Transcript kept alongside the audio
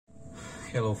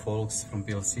Hello folks from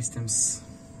PL Systems.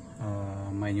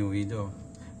 My new video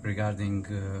regarding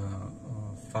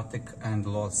Fatek and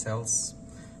load cells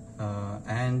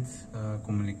and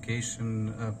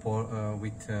communication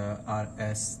with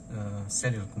RS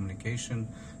serial communication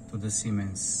to the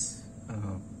Siemens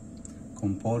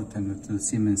comport and to the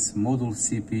Siemens module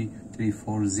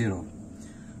S7-300.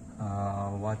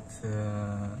 What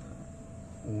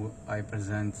I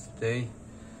present today,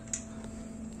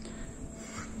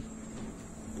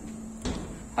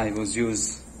 I was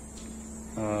use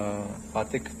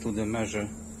Fatek to the measure.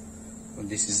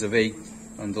 This is the weight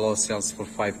and the load cells for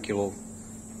 5 kilo,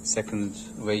 second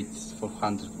weight for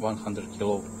 100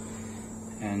 kilo,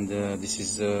 and this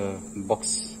is a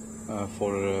box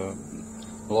for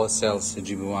load cells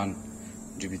GB1,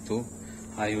 GB2.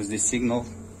 I use this signal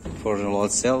for the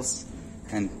load cells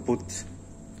and put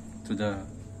to the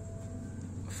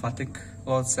Fatek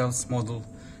load cells model,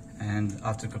 and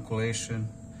after calculation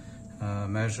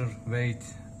measure weight,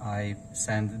 I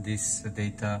send this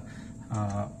data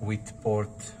with port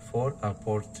 4 or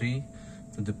port 3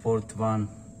 to the port 1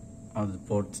 or the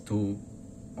port 2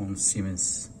 on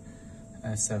Siemens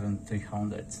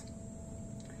S7-300.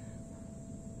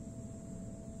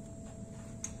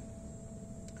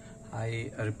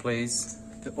 I replace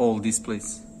the old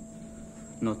displays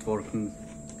not working.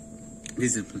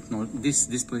 This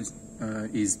display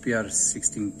is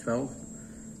PR1612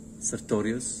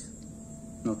 Sartorius,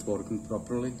 not working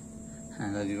properly,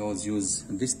 and I always use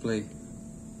a display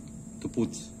to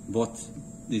put both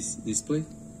this display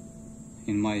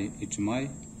in my HMI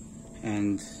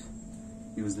and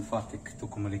use the Fatek to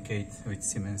communicate with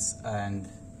Siemens and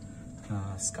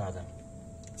SCADA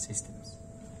systems.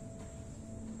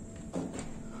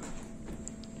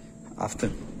 After,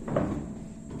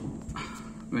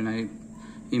 when I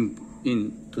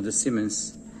into the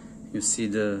Siemens, you see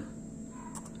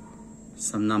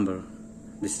some number.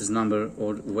 This is number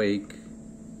of wake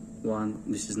 1.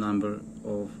 This is number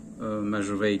of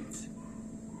measure weight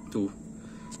 2.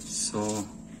 So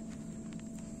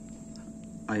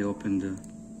I open the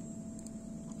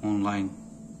online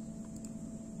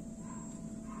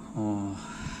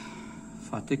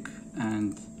Fatek,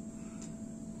 and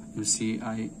you see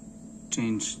I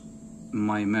changed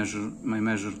my measure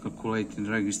calculated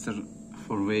register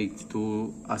for weight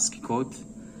to ASCII code,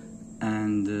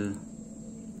 and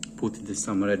put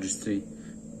some registry.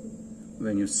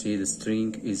 When you see the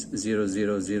string is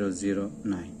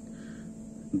 00009.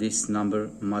 This number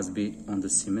must be on the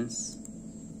Siemens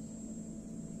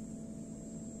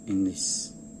in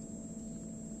this.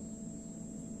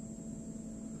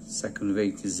 Second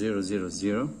weight is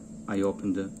 000. I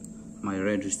open my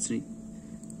registry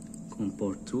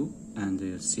comport 2, and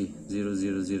you see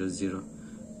 0000.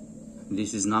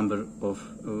 This is number of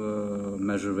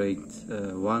measure weight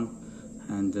 1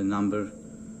 and the number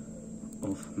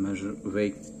of measure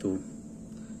weight 2.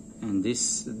 And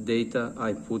this data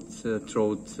I put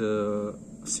through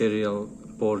serial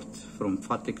port from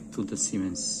Fatek to the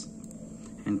Siemens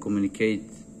and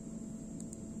communicate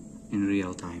in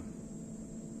real time.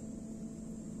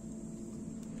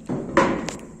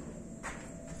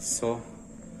 So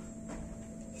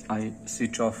I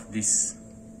switch off this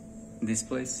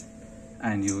displays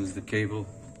and use the cable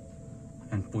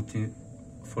and put in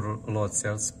for load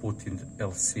cells, put in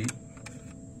LC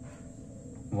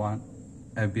 1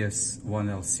 ABS 1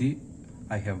 LC.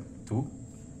 I have 2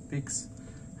 picks,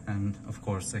 and of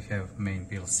course I have main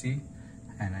PLC,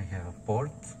 and I have a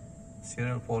port,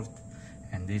 serial port,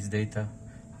 and this data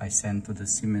I send to the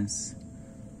Siemens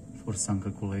for some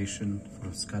calculation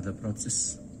for SCADA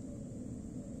process,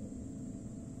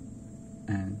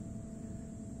 and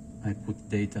I put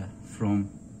data from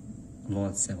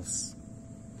load cells.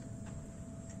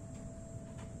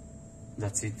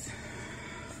 That's it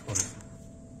for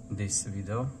this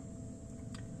video.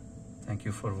 Thank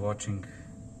you for watching,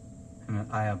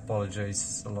 and I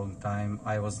apologize a long time.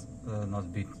 I was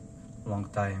not bit long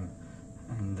time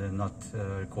and not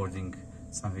recording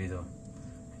some video.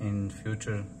 In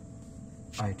future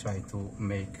I try to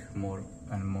make more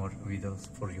and more videos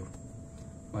for you.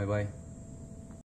 Bye bye.